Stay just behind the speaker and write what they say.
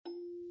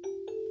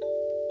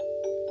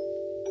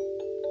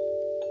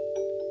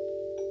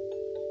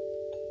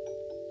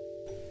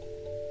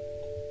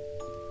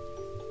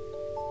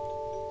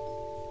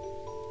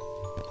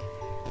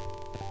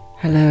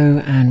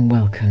Hello and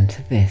welcome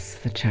to this,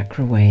 the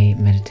Chakra Way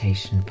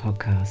Meditation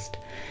Podcast.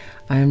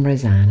 I am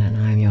Roseanne and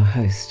I am your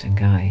host and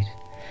guide.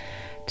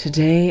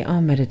 Today our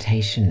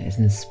meditation is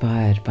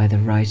inspired by the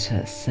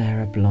writer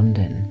Sarah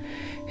Blondin,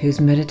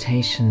 whose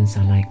meditations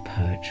are like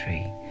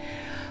poetry.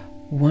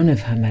 One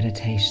of her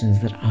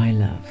meditations that I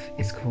love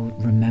is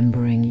called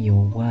Remembering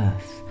Your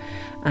Worth,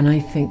 and I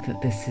think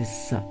that this is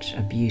such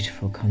a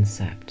beautiful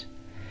concept.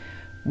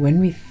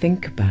 When we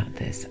think about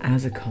this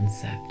as a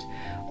concept,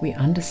 we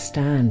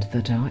understand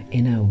that our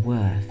inner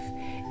worth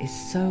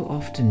is so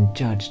often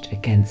judged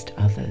against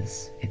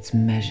others. It's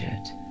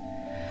measured.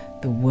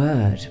 The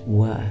word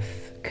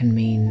worth can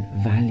mean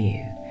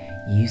value,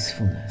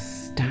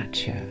 usefulness,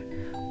 stature,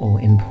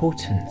 or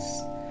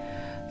importance.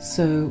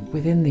 So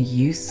within the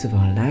use of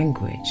our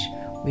language,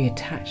 we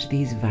attach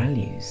these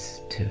values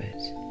to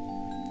it.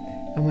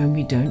 And when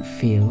we don't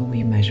feel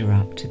we measure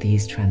up to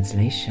these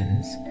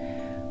translations,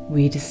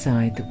 we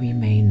decide that we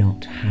may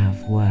not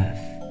have worth,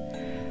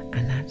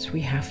 and that we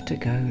have to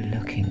go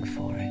looking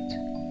for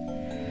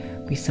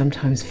it. We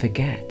sometimes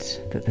forget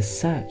that the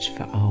search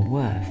for our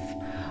worth,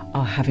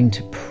 our having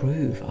to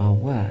prove our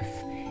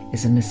worth,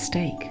 is a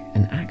mistake,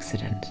 an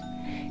accident.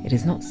 It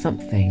is not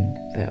something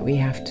that we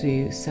have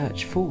to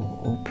search for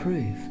or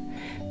prove.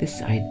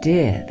 This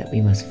idea that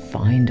we must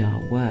find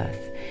our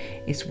worth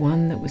is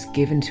one that was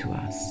given to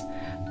us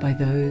by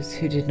those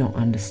who did not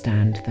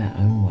understand their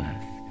own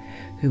worth,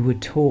 who were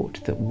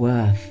taught that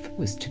worth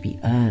was to be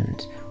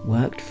earned,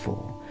 worked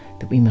for,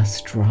 that we must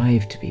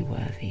strive to be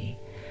worthy,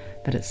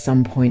 that at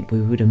some point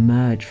we would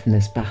emerge from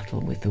this battle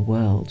with the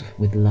world,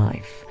 with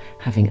life,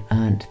 having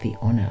earned the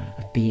honour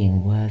of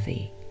being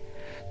worthy.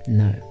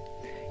 No,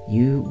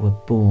 you were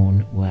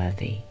born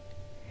worthy.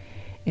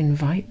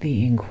 Invite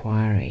the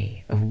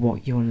inquiry of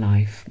what your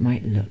life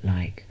might look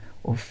like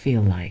or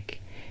feel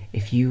like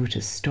if you were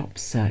to stop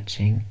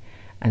searching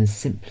and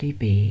simply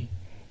be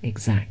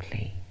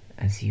exactly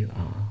as you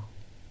are.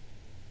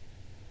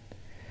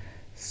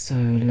 So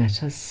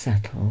let us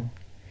settle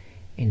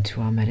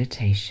into our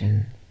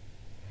meditation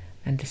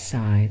and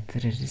decide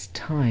that it is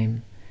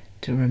time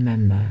to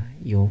remember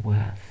your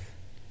worth,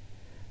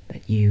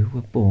 that you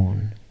were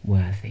born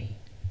worthy.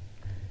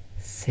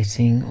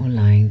 Sitting or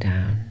lying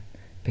down,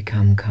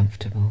 become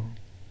comfortable.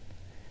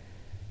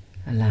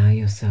 Allow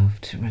yourself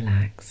to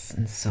relax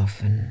and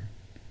soften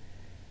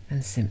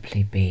and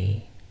simply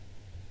be.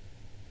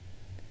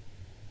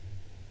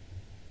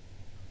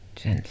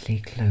 Gently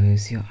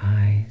close your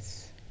eyes.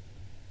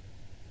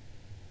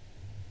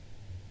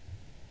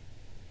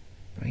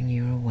 Bring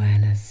your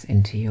awareness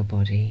into your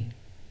body,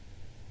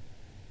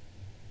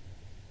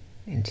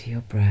 into your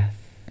breath,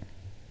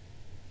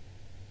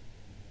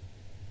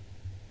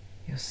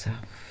 your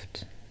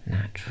soft,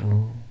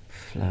 natural,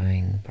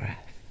 flowing breath.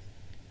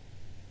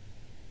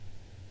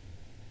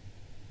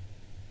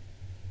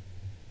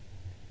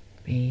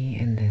 Be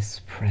in this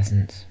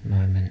present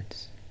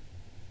moment,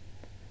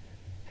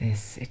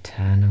 this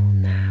eternal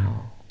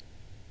now.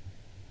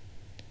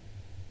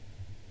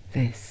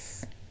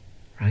 This,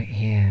 right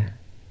here,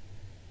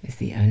 is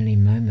the only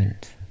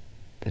moment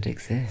that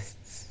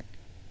exists.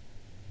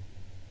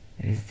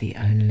 It is the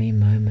only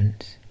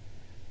moment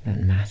that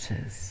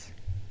matters.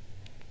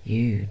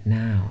 You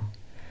now,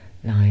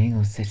 lying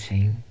or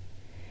sitting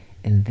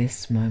in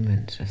this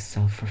moment of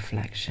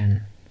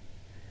self-reflection,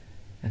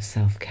 of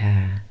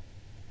self-care,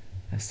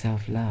 of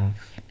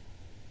self-love.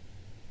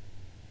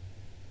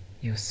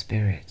 Your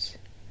spirit,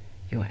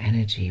 your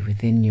energy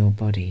within your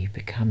body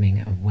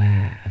becoming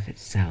aware of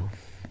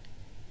itself.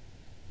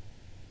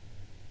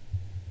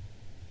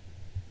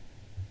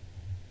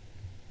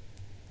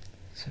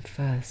 So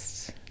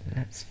first,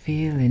 let's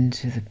feel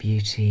into the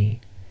beauty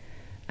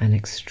and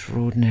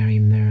extraordinary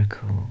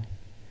miracle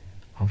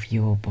of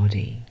your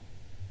body.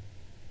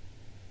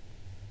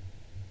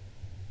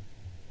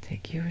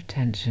 Take your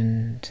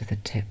attention to the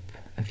tip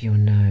of your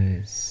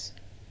nose.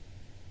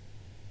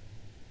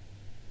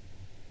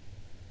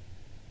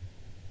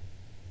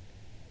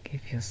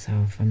 Give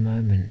yourself a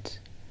moment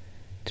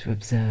to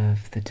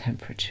observe the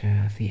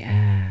temperature of the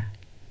air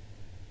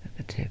at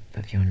the tip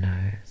of your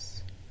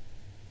nose.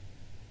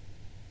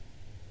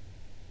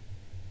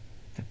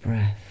 The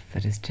breath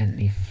that is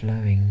gently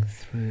flowing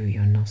through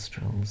your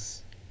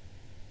nostrils.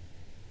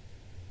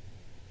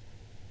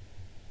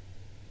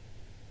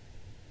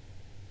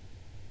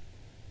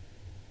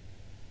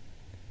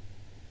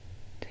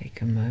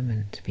 Take a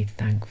moment to be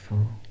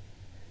thankful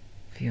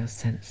for your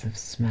sense of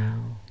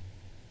smell.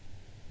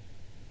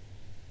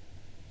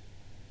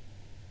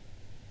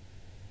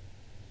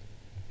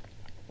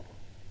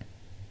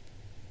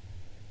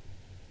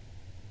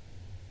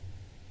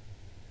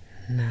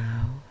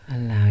 Now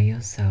allow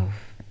yourself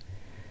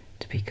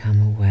to become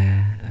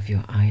aware of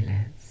your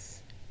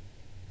eyelids,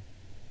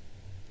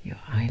 your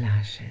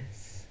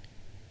eyelashes,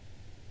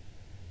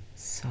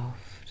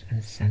 soft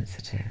and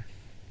sensitive,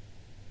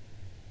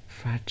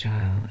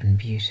 fragile and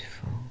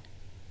beautiful,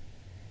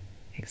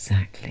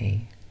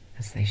 exactly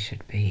as they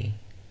should be,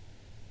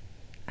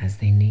 as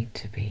they need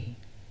to be,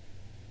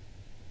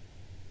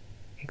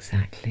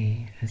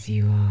 exactly as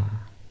you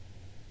are.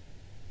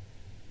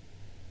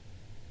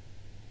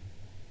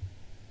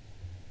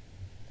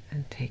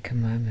 And take a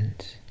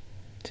moment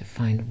to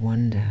find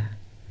wonder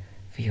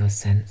for your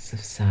sense of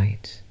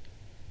sight,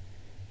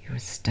 your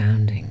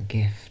astounding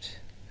gift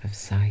of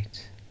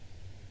sight.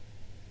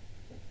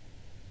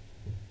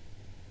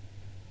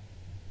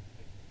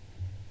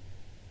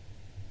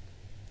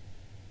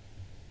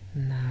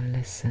 Now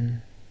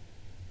listen.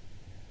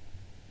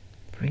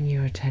 Bring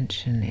your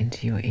attention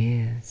into your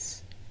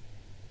ears.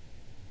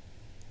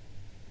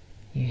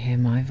 You hear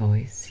my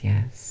voice,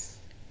 yes,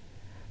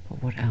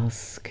 but what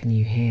else can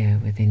you hear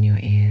within your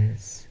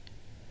ears?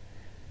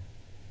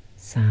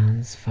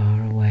 Sounds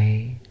far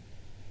away,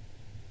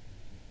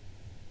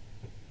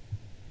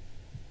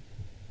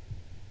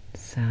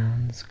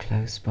 sounds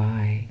close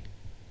by.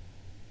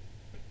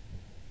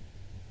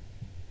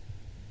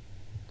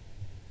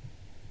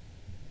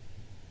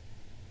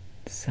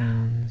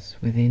 Sounds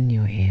within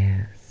your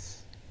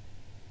ears.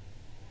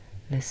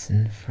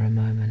 Listen for a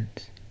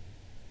moment.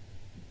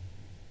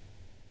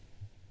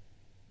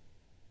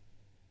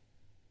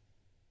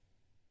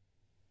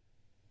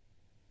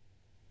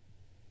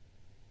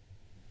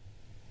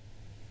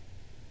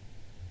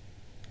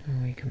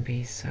 And we can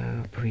be so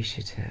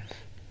appreciative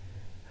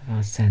of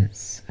our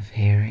sense of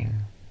hearing.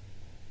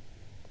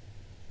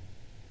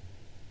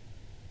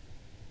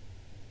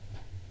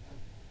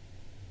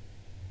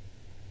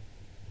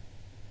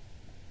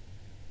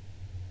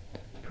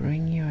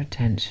 Bring your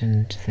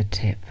attention to the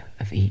tip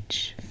of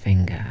each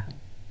finger.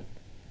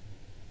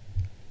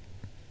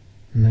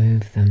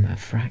 Move them a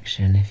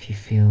fraction if you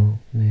feel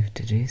moved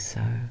to do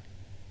so.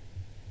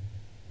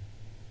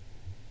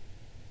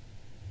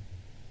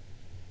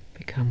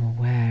 Become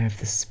aware of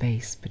the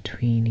space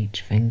between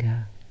each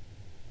finger.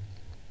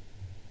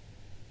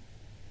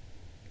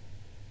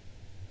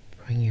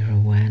 Bring your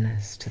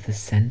awareness to the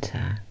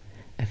center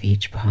of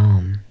each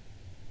palm.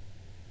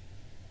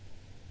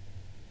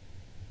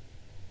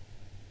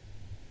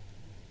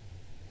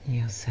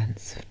 Your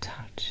sense of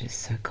touch is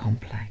so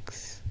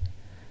complex,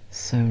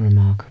 so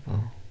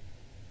remarkable.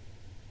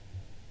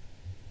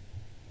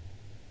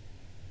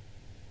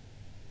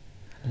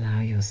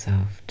 Allow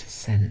yourself to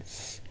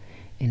sense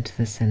into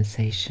the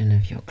sensation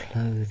of your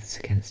clothes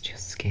against your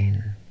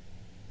skin.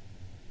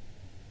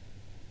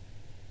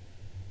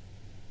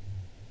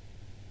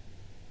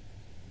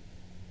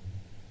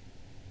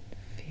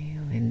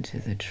 Feel into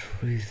the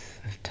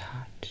truth of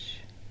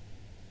touch,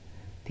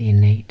 the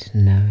innate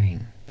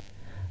knowing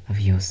of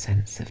your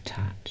sense of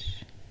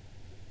touch.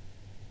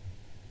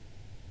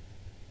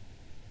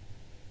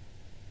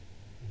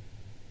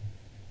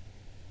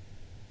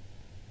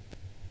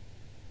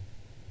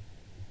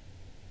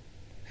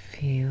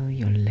 Feel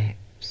your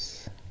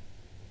lips.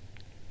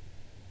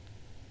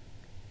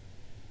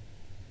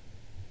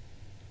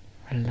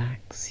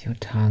 Relax your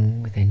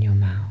tongue within your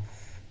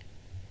mouth.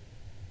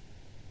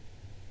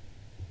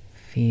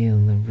 Feel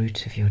the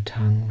root of your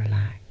tongue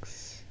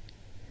relax,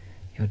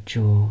 your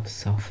jaw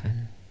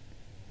soften,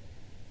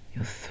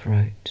 your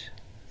throat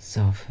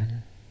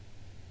soften.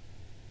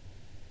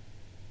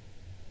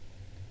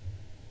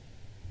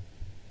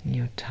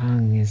 Your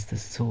tongue is the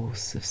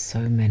source of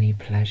so many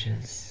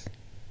pleasures,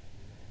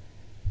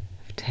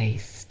 of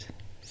taste,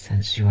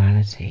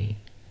 sensuality,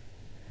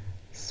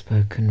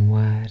 spoken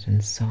word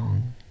and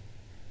song.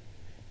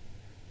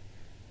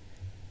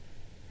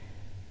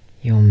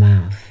 Your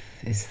mouth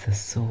is the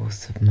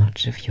source of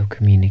much of your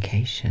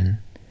communication,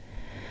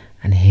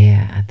 and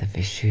here at the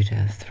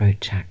Vishuddha throat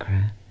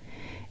chakra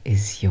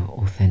is your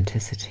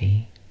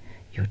authenticity,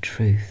 your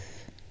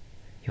truth,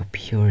 your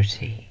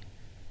purity.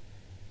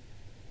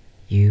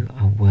 You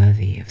are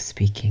worthy of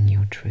speaking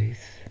your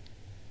truth.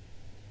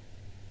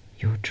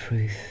 Your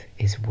truth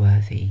is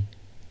worthy,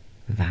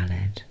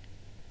 valid.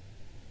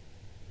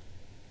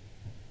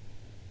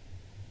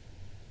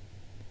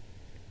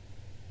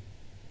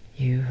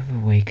 You have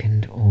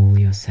awakened all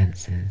your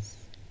senses.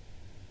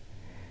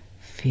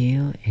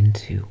 Feel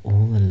into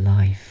all the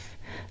life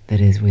that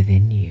is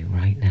within you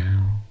right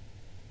now.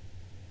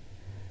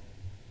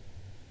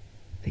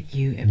 That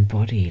you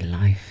embody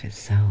life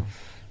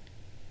itself.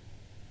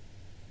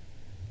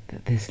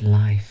 That this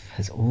life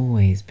has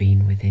always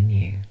been within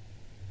you.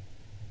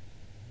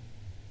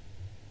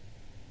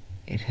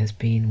 It has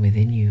been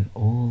within you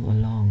all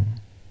along.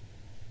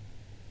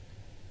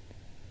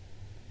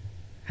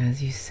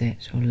 As you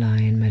sit or lie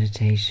in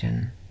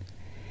meditation,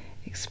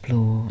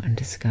 explore and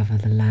discover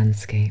the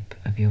landscape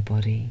of your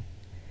body,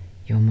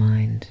 your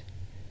mind,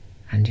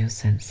 and your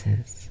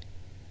senses.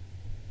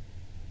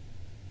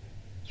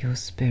 Your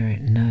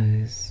spirit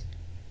knows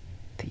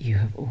that you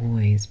have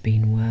always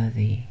been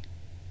worthy.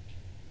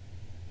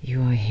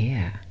 You are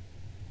here.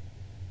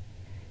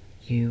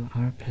 You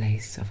are a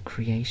place of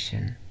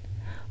creation,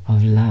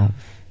 of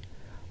love,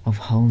 of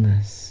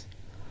wholeness,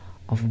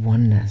 of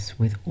oneness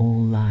with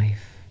all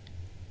life.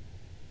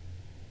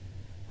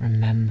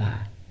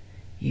 Remember,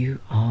 you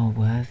are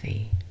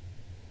worthy.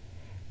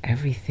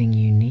 Everything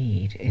you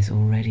need is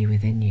already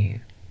within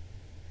you.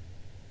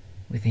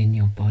 Within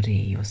your body,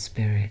 your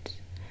spirit,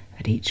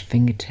 at each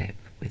fingertip,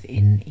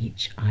 within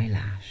each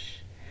eyelash,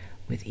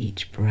 with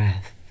each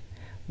breath,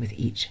 with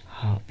each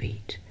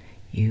heartbeat,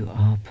 You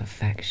are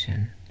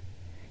perfection.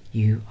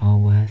 You are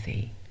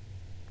worthy.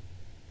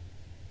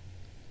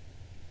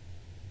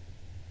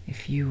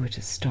 If you were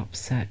to stop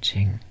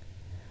searching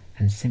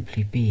and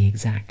simply be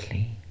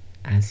exactly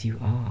as you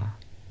are,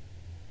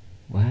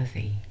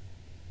 worthy,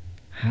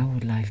 how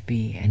would life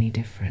be any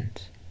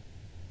different?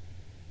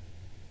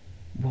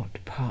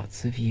 What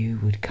parts of you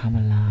would come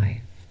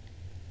alive?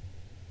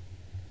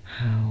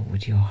 How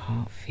would your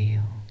heart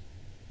feel?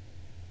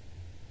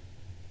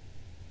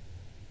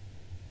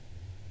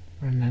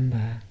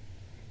 Remember,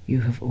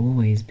 you have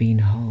always been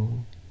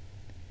whole.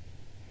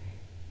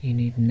 You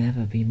need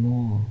never be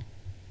more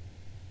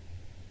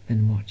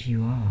than what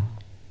you are.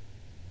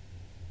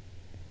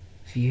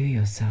 View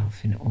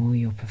yourself in all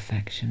your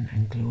perfection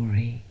and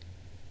glory.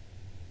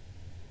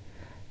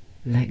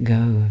 Let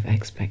go of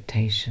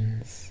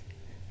expectations.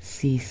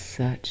 Cease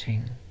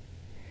searching.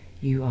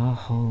 You are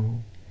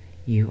whole.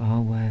 You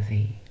are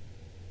worthy.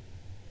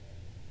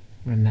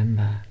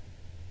 Remember,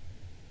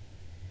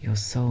 your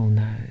soul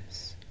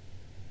knows.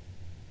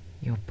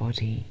 Your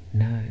body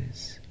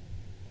knows.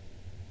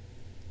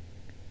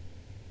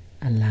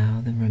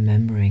 Allow the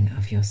remembering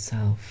of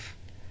yourself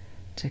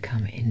to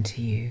come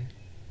into you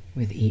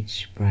with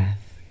each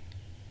breath.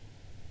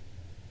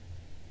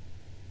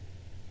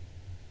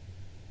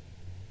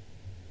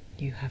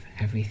 You have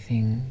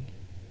everything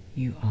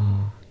you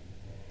are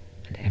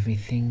and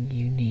everything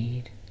you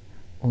need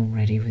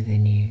already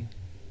within you.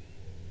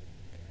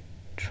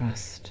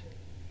 Trust,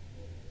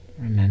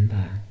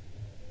 remember,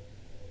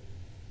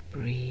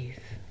 breathe.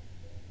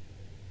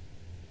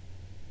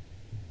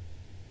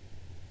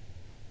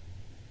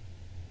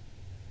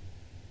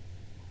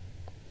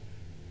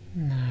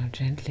 Now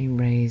gently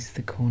raise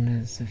the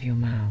corners of your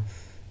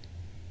mouth.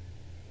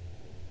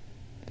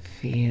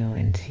 Feel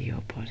into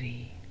your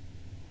body,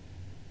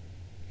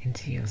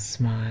 into your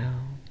smile,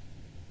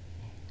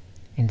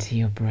 into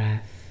your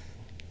breath.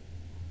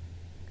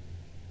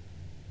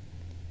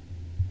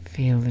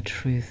 Feel the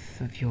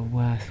truth of your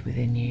worth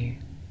within you.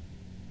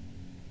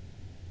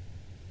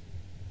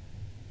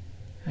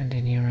 And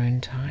in your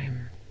own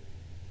time,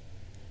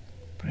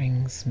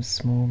 bring some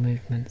small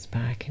movements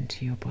back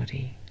into your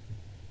body.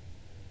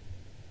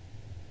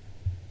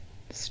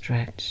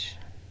 Stretch,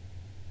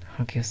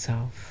 hug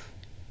yourself,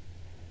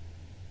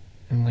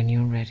 and when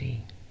you're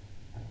ready,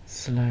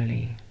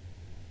 slowly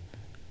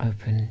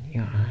open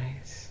your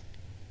eyes.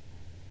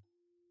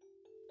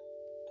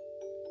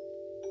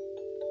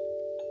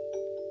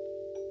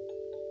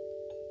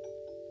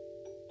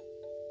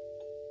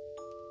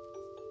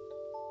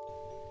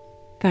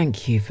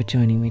 Thank you for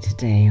joining me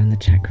today on the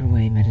Chakra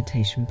Way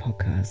Meditation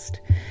Podcast.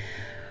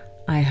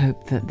 I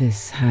hope that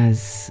this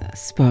has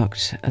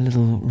sparked a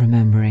little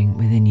remembering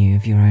within you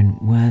of your own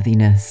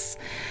worthiness.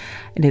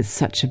 And it's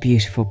such a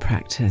beautiful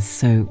practice.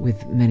 So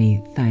with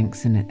many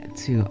thanks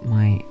to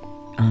my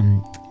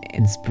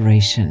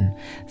inspiration,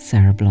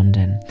 Sarah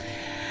Blondin.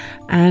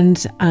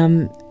 And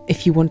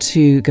if you want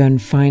to go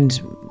and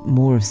find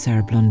more of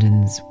Sarah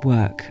Blondin's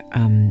work,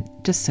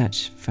 just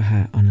search for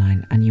her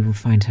online and you will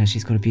find her.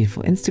 She's got a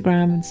beautiful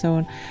Instagram and so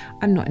on.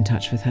 I'm not in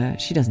touch with her.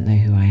 She doesn't know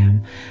who I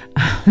am.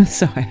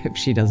 So I hope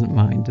she doesn't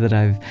mind that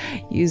I've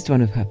used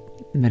one of her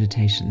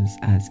meditations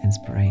as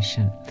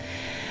inspiration.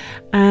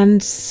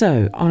 And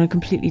so, on a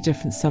completely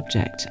different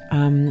subject,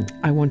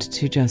 I wanted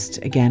to just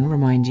again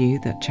remind you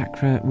that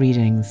chakra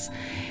readings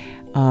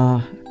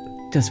are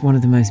just one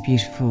of the most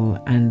beautiful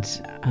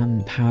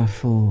and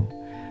powerful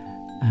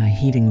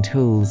healing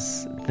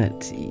tools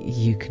that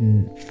you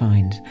can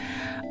find.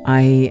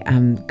 I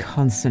am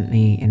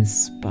constantly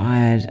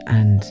inspired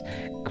and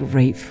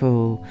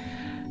grateful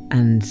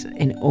and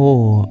in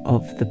awe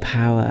of the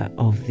power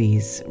of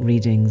these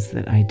readings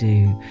that I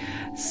do.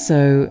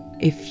 So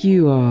if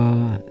you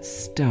are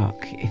stuck,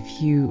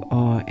 if you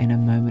are in a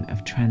moment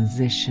of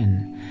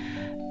transition,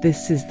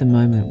 this is the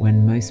moment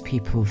when most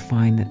people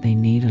find that they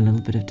need a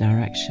little bit of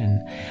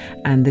direction.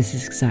 And this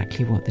is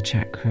exactly what the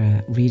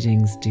chakra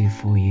readings do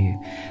for you.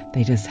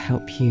 They just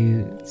help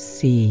you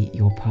see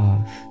your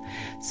path.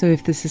 So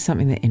if this is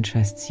something that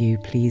interests you,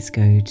 please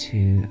go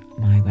to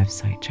my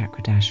website,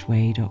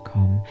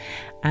 chakra-way.com,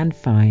 and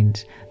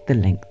find the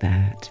link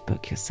there to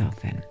book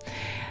yourself in.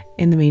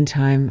 In the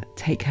meantime,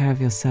 take care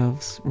of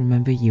yourselves.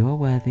 Remember, you are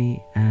worthy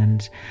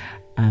and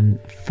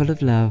full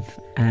of love,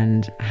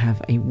 and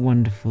have a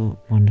wonderful,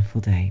 wonderful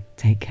day.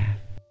 Take care.